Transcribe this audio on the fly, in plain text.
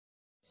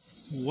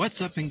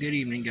What's up and good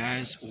evening,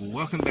 guys.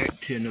 Welcome back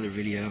to another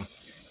video.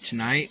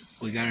 Tonight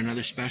we got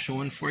another special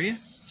one for you,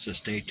 so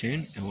stay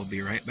tuned and we'll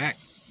be right back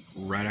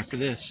right after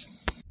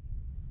this.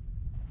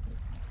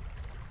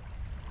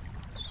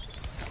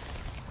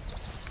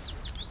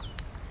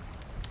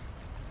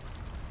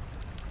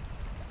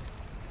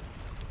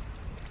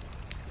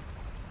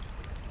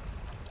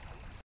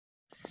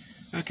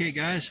 Okay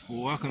guys,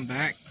 welcome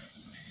back.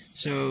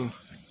 So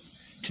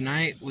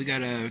tonight we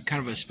got a kind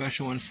of a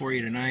special one for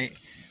you tonight.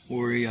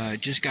 We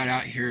just got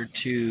out here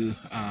to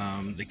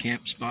the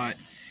camp spot.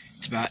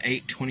 It's about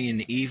 8:20 in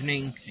the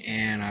evening,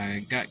 and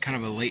I got kind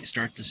of a late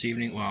start this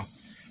evening. Well,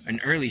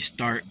 an early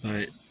start,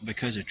 but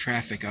because of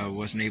traffic I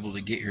wasn't able to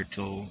get here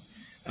till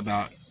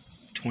about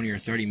 20 or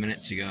 30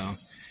 minutes ago.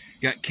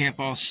 Got camp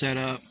all set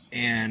up,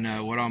 and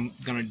what I'm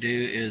gonna do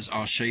is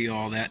I'll show you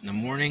all that in the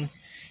morning.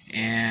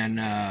 And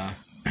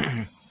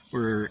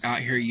we're out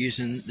here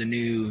using the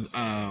new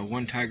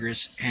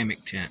OneTigris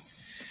Hammock tent.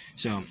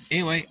 So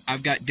anyway,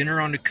 I've got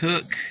dinner on the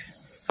cook.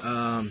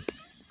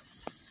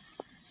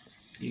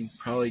 You can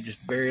probably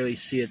just barely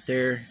see it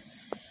there,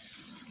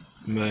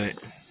 but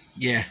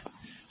yeah.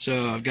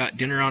 So I've got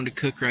dinner on the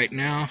cook right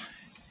now.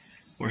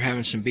 We're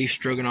having some beef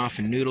stroganoff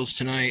and noodles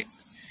tonight,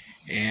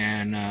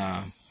 and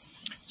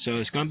so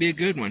it's gonna be a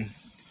good one.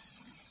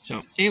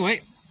 So anyway,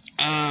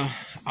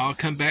 I'll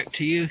come back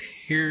to you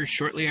here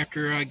shortly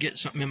after I get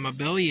something in my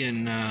belly,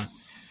 and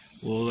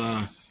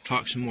we'll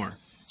talk some more.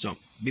 So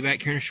be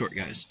back here in a short,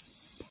 guys.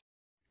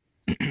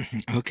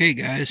 Okay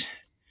guys,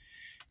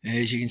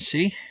 as you can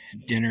see,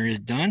 dinner is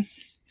done.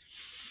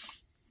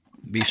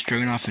 Beef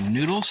stroganoff and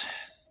noodles.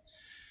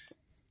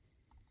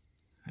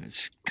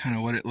 That's kind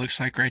of what it looks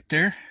like right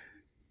there.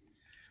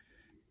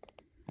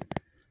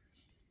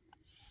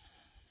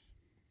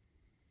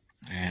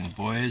 And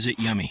boy is it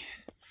yummy.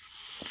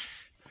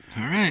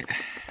 Alright,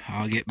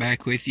 I'll get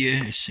back with you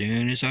as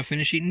soon as I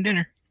finish eating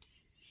dinner.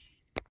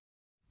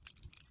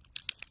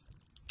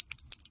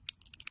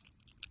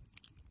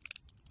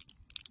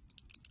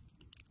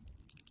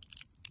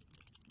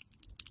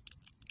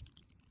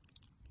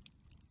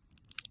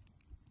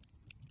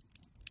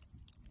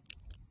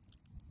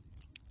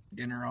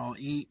 Dinner all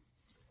eat,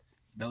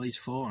 belly's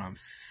full, and I'm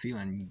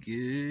feeling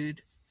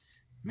good.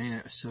 Man,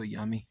 it was so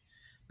yummy.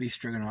 Beef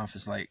stroganoff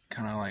is like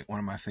kind of like one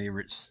of my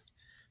favorites.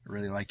 I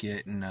really like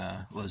it, and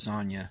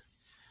lasagna.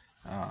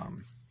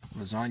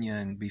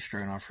 Lasagna and beef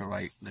stroganoff are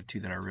like the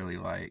two that I really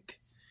like.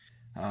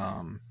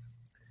 Now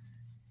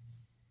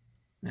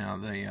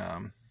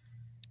the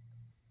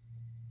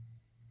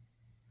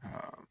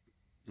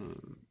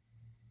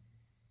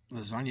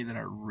lasagna that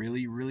I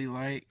really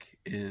like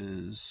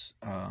is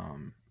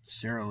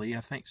Sara Lee,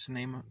 I think is the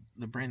name of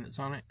the brand that's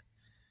on it.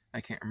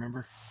 I can't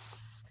remember.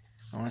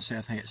 I want to say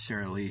I think it's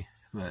Sara Lee,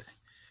 but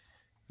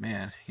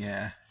man,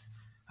 yeah.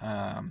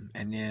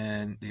 And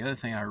then the other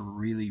thing I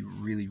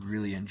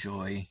really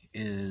enjoy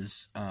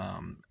is a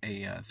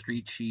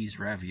 3-cheese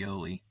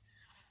ravioli,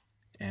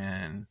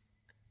 and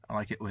I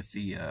like it with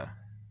the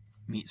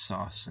meat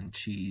sauce and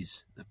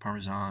cheese, the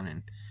Parmesan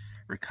and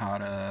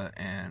ricotta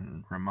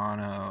and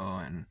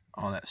Romano and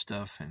all that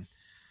stuff. And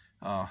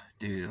oh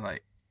dude,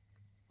 like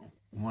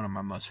one of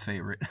my most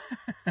favorite.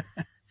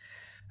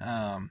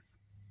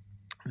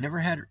 Never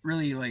had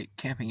really like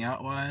camping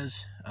out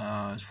wise,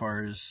 as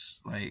far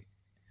as like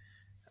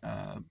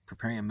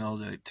preparing a meal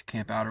to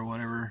camp out or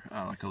whatever,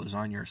 like a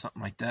lasagna or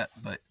something like that.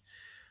 But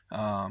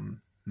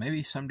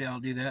maybe someday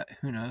I'll do that,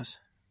 who knows.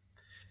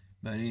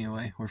 But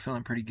anyway, we're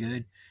feeling pretty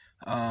good.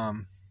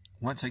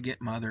 Once I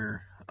get my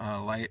other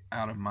light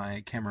out of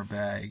my camera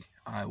bag,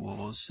 I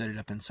will set it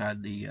up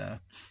inside the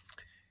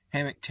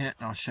hammock tent,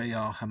 and I'll show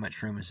y'all how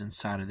much room is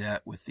inside of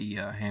that with the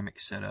hammock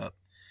set up.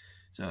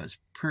 So it's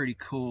pretty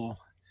cool.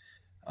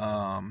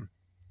 I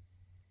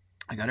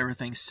got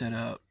everything set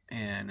up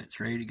and it's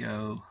ready to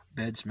go.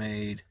 Bed's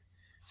made,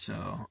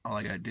 so all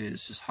I gotta do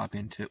is just hop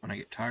into it when I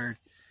get tired.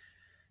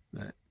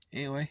 But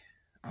anyway,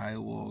 I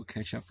will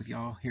catch up with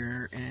y'all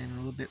here in a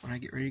little bit when I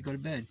get ready to go to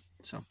bed.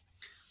 So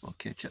we'll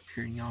catch up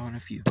here and y'all in a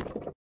few.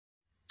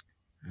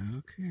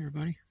 Okay,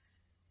 everybody,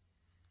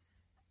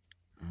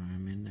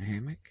 I'm in the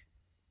hammock,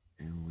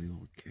 and we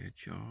will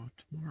catch y'all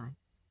tomorrow.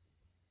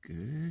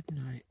 Good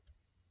night.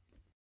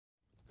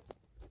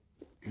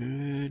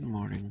 Good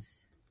morning.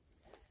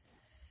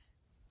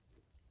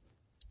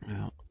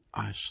 Well,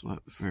 I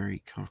slept very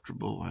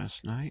comfortable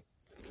last night.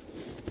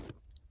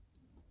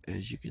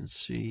 As you can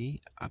see,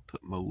 I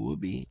put my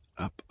whoopee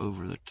up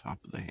over the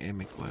top of the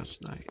hammock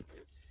last night.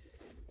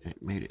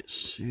 It made it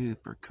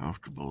super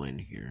comfortable in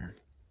here.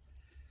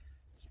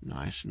 It's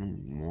nice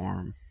and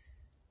warm.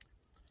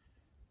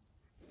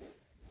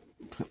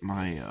 Put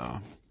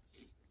my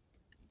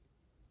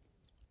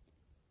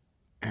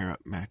air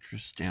up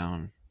mattress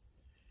down,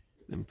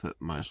 then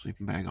put my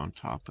sleeping bag on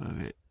top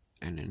of it,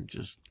 and then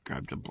just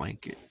grabbed a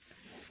blanket.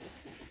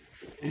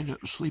 Ended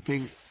up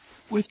sleeping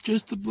with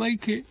just the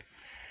blanket.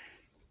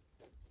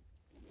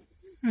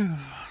 And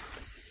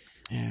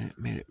it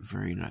made it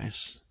very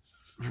nice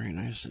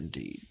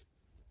indeed.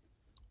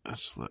 I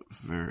slept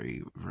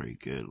very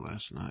good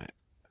last night.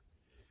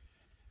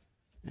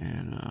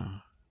 And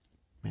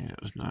man,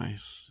 it was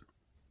nice.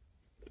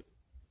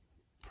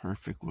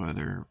 Perfect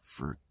weather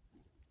for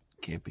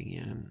camping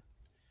in.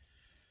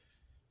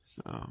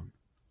 So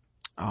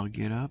I'll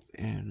get up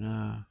and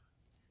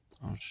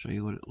I'll show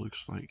you what it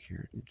looks like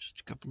here in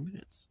just a couple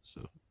minutes.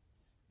 So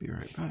be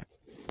right back.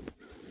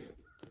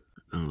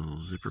 A little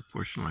zipper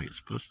portion like it's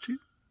supposed to.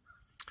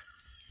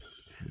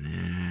 And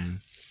then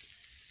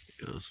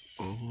it goes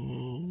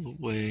all the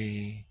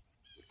way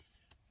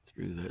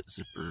through that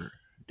zipper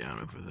down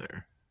over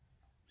there.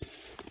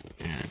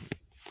 And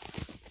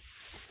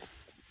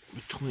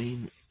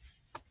between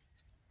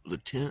the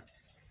tent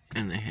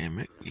and the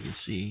hammock, you can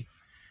see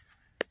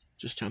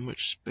just how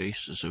much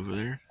space is over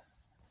there.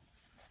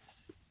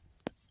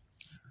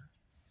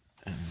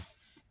 And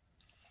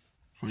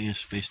plenty of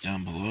space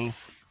down below.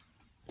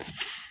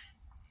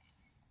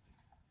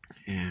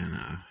 And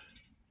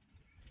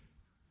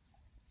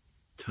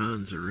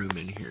tons of room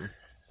in here.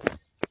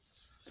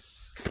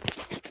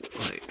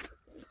 Like,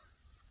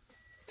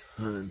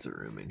 tons of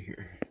room in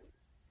here.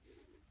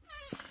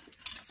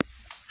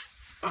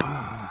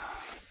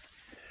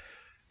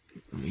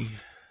 Let me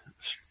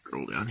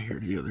scroll down here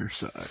to the other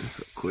side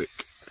real quick.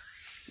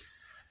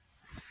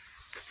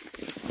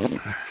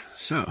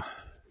 So,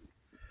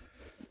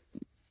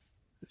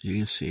 as you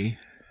can see,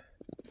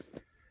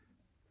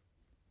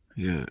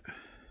 you got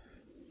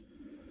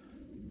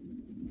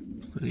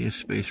plenty of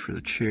space for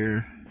the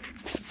chair.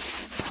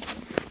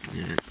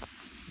 And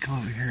come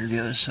over here to the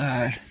other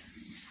side.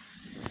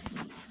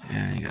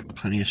 And you got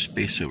plenty of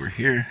space over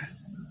here.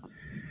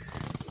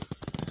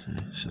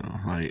 So,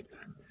 like,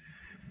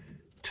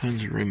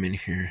 tons of room in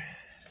here.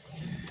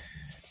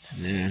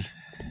 And then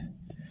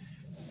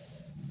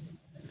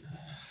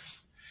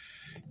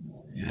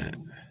you got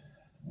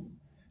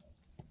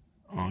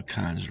all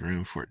kinds of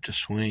room for it to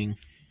swing.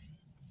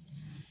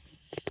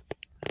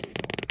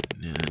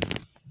 And then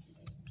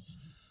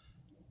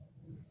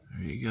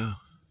there you go.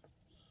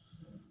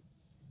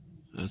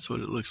 That's what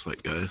it looks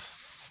like, guys.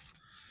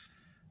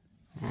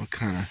 All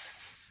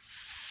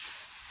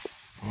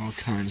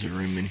kinds of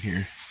room in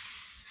here.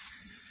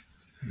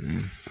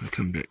 And I'll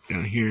come back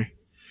down here.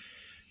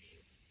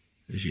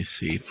 As you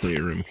see, plenty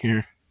of room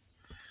here.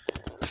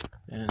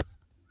 And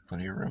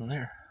plenty of room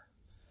there.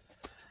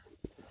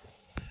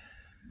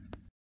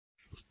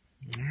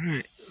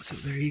 Alright, so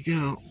there you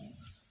go.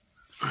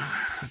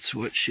 That's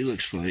what she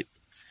looks like.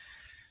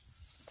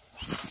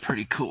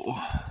 Pretty cool.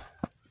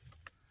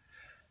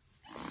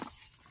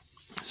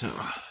 So,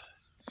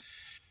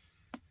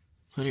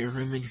 plenty of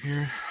room in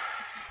here.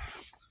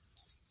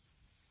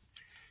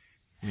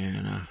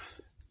 And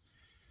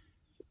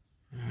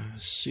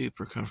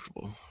super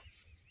comfortable.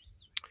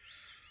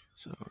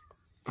 So,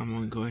 I'm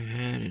going to go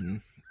ahead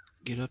and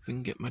get up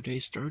and get my day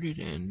started,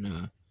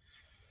 and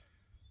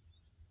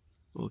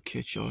we'll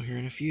catch y'all here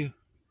in a few.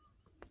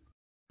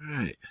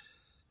 Alright.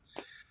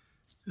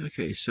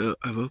 Okay, so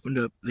I've opened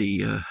up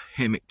the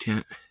hammock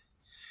tent,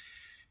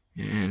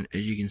 and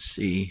as you can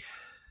see,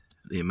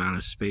 the amount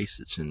of space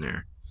that's in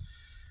there.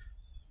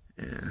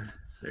 And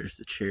there's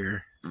the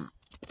chair,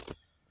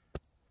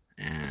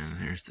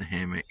 and there's the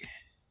hammock,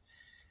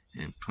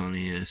 and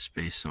plenty of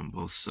space on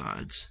both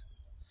sides.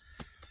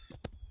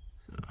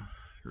 So,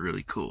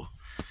 really cool.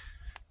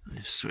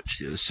 Let's switch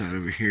the other side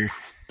over here.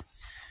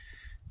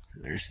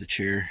 There's the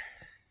chair.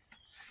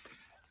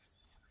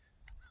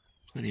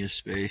 Plenty of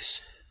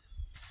space.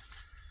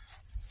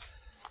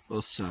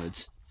 Both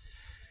sides.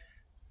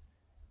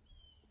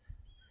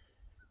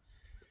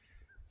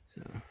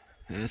 So,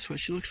 that's what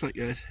she looks like,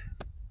 guys.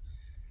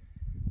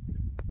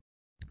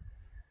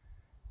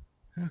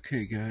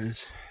 Okay,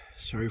 guys.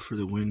 Sorry for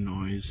the wind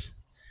noise.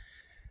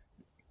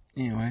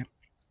 Anyway,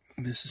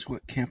 this is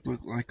what camp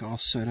looked like all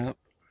set up.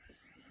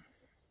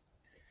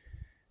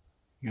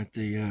 Got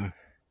the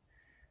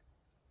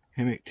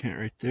hammock tent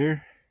right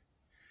there,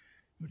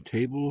 my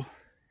table,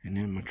 and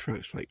then my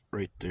truck's like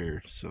right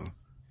there. So,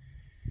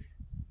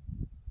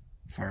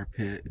 fire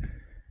pit,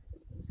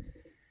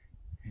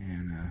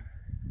 and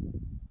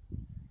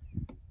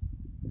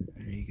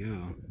there you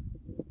go.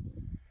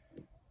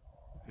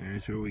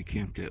 There's where we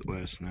camped at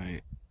last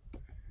night.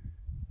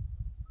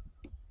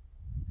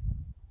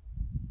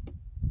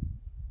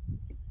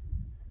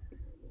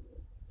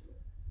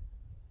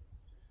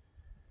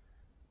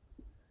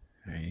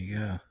 There you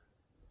go.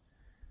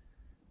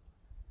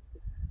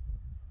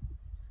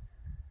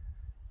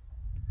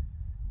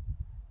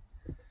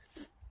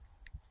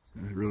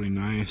 It's really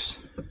nice.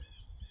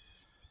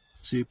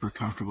 Super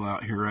comfortable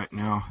out here right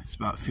now. It's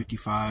about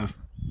 55,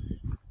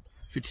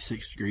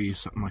 56 degrees,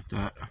 something like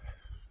that.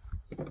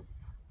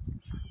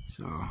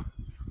 So,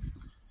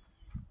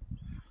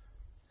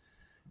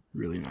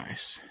 really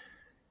nice.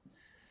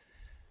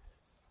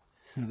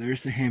 So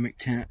there's the hammock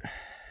tent.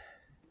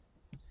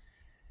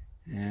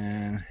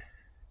 And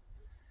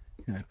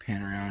I'm gonna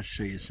pan around and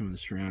show you some of the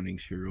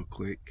surroundings here real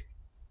quick.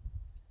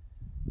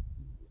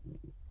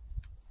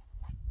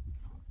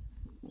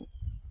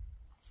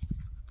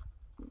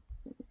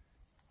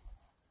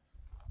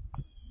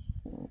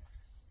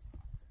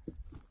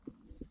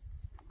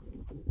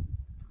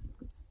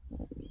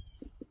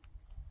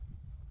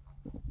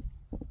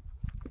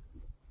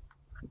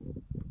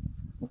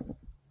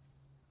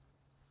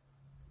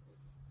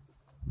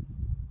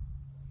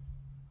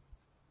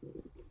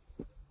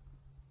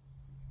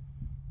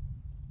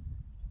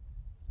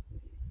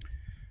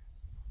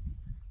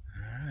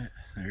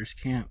 there's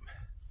camp.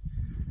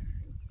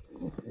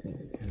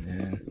 And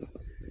then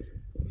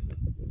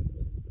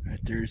right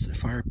there's the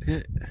fire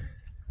pit.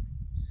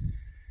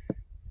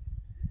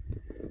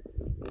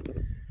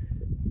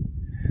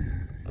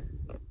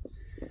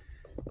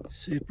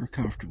 Super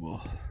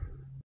comfortable.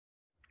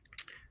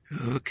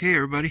 Okay,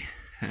 everybody,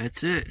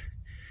 that's it.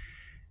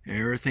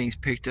 Everything's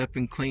picked up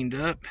and cleaned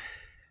up.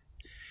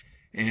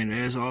 And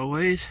as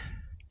always,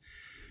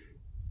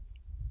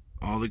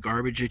 all the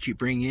garbage that you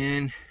bring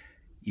in,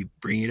 you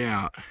bring it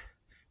out.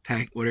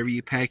 Pack whatever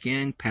you pack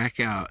in, pack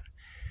out.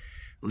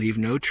 Leave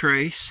no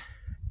trace.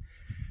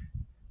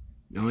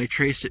 The only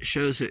trace that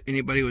shows that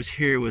anybody was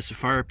here was the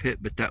fire pit,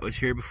 but that was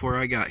here before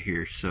I got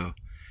here, so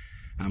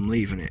I'm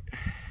leaving it.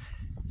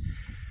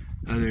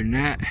 Other than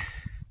that,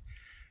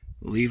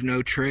 leave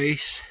no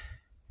trace.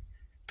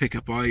 Pick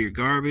up all your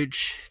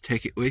garbage,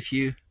 take it with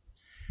you.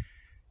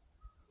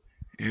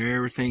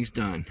 Everything's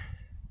done.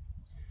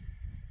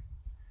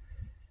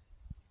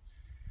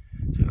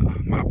 So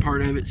my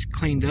part of it's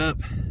cleaned up.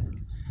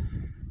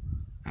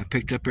 I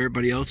picked up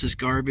everybody else's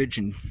garbage,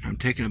 and I'm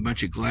taking a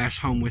bunch of glass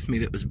home with me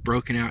that was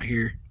broken out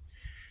here.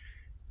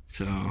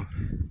 So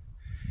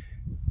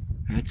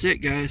that's it,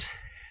 guys.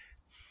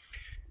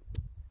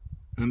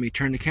 Let me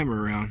turn the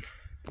camera around.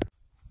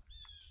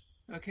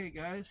 Okay,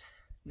 guys,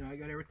 now I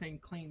got everything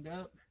cleaned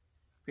up,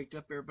 picked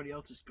up everybody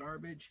else's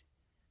garbage,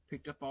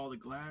 picked up all the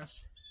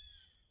glass,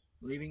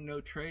 leaving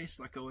no trace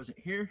like I wasn't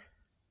here.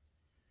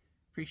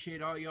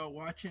 Appreciate all y'all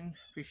watching.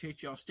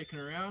 Appreciate y'all sticking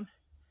around.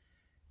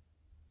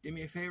 Do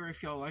me a favor,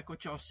 if y'all like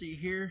what y'all see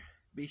here,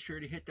 be sure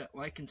to hit that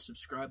like and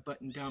subscribe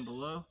button down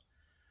below.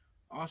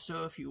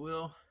 Also, if you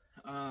will,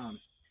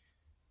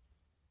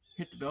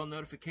 hit the bell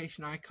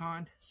notification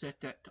icon,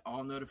 set that to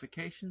all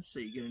notifications so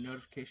you get a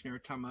notification every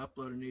time I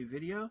upload a new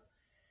video.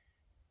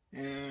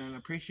 And I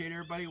appreciate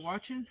everybody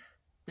watching.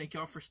 Thank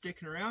y'all for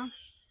sticking around.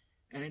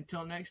 And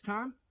until next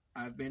time,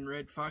 I've been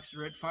Red Fox,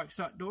 Red Fox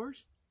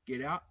Outdoors.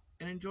 Get out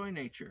and enjoy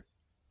nature.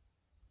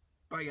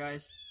 Bye,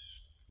 guys.